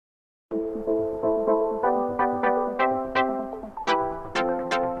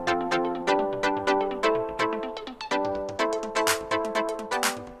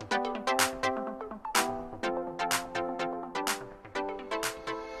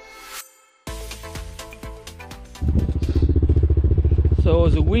So it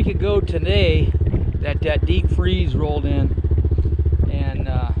was a week ago today that deep freeze rolled in, and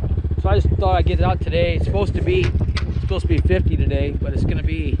so I just thought I'd get it out today. It's supposed to be 50 today, but it's gonna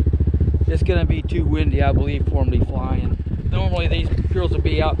be too windy, I believe, for them to be flying. Normally these girls will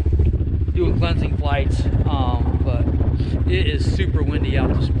be out doing cleansing flights, but it is super windy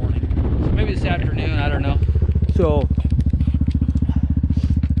out this morning. So maybe this afternoon, I don't know. So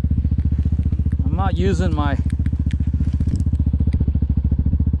I'm not using my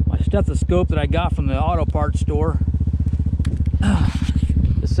stethoscope that I got from the auto parts store.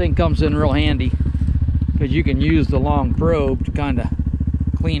 This thing comes in real handy because you can use the long probe to kind of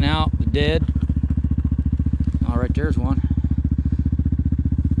clean out the dead. Oh, right there's one.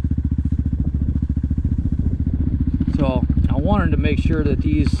 So I wanted to make sure that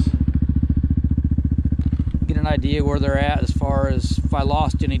these get an idea where they're at as far as if I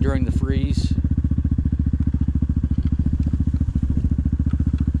lost any during the freeze.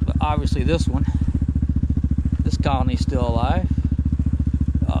 Obviously this colony's still alive.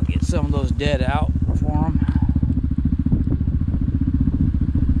 I'll get some of those dead out for them.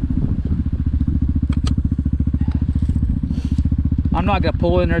 I'm not going to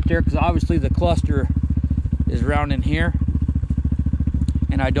pull in right there because obviously the cluster is around in here,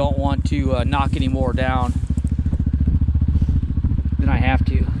 and I don't want to knock any more down than I have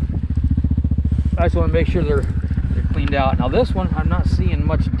to. I just want to make sure they're cleaned out. Now this one, I'm not seeing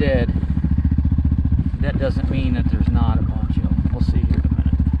much dead. That doesn't mean that there's not a bunch of them. We'll see here in a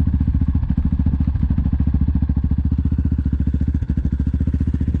minute.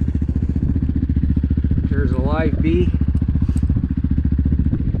 There's a live bee.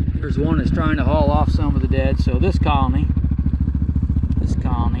 There's one that's trying to haul off some of the dead. So this colony is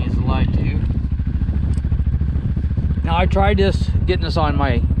alive too. Now I tried getting this on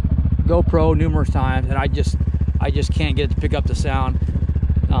my GoPro numerous times, and I just can't get it to pick up the sound.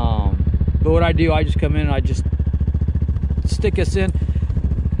 But what I do, I just come in and I just stick this in.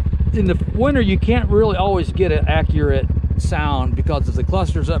 In the winter, you can't really always get an accurate sound because if the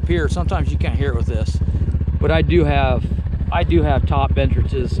cluster's up here, sometimes you can't hear it with this. But I do have top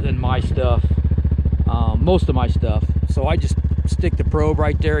entrances in my stuff, most of my stuff. So I just stick the probe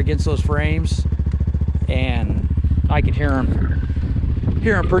right there against those frames, and I can hear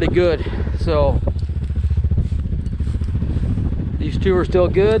them pretty good. So these two are still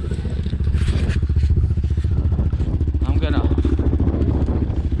good. I'm gonna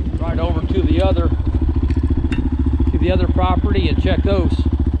ride over to the other property and check those.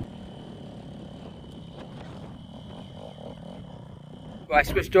 I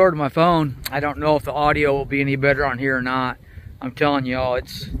switched over to my phone. I don't know if the audio will be any better on here or not. I'm telling y'all, it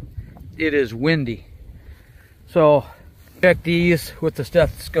is windy. So check these with the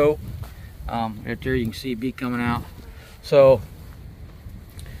stethoscope. Right there you can see a bee coming out. So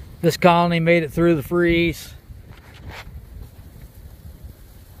this colony made it through the freeze.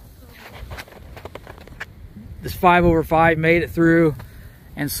 This 5/5 made it through,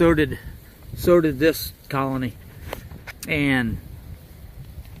 and so did this colony. And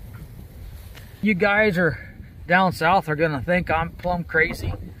you guys are down south are gonna think I'm plumb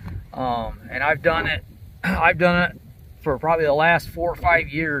crazy, and I've done it for probably the last 4 or 5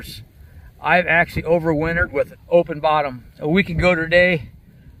 years. I've actually overwintered with open bottom. A week ago today,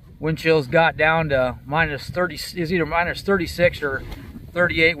 wind chills got down to -30. It's either -36 or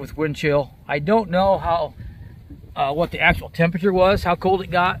 38 with wind chill. I don't know what the actual temperature was, how cold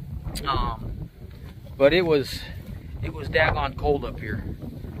it got, but it was daggone cold up here.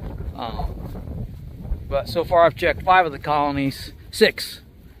 But so far I've checked 5 of the colonies, 6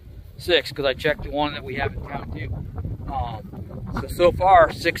 because I checked the one that we have in town too. So far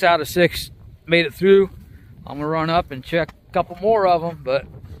 6 out of 6 made it through. I'm gonna run up and check a couple more of them, but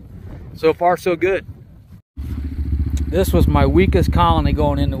so far so good. This was my weakest colony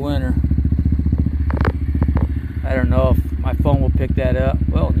going into winter. I don't know if my phone will pick that up.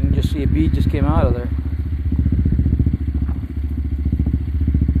 Well, you can just see a bee just came out of there.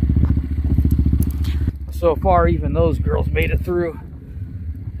 So far, even those girls made it through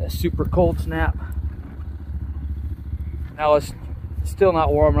that super cold snap. Now it's still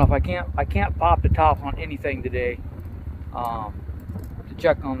not warm enough. I can't pop the top on anything today to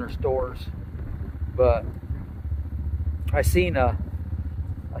check on their stores. But I seen a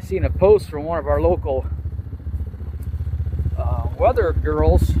post from one of our local weather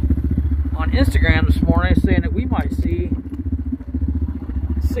girls on Instagram this morning saying that we might see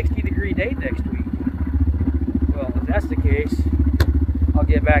a 60-degree day next week. Well, if that's the case, I'll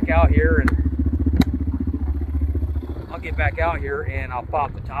get back out here and I'll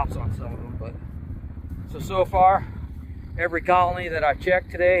pop the tops on some of them. But so far every colony that I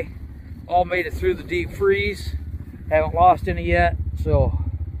checked today, all made it through the deep freeze. Haven't lost any yet, so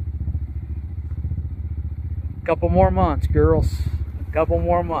a couple more months, girls. A couple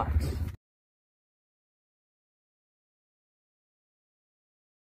more months.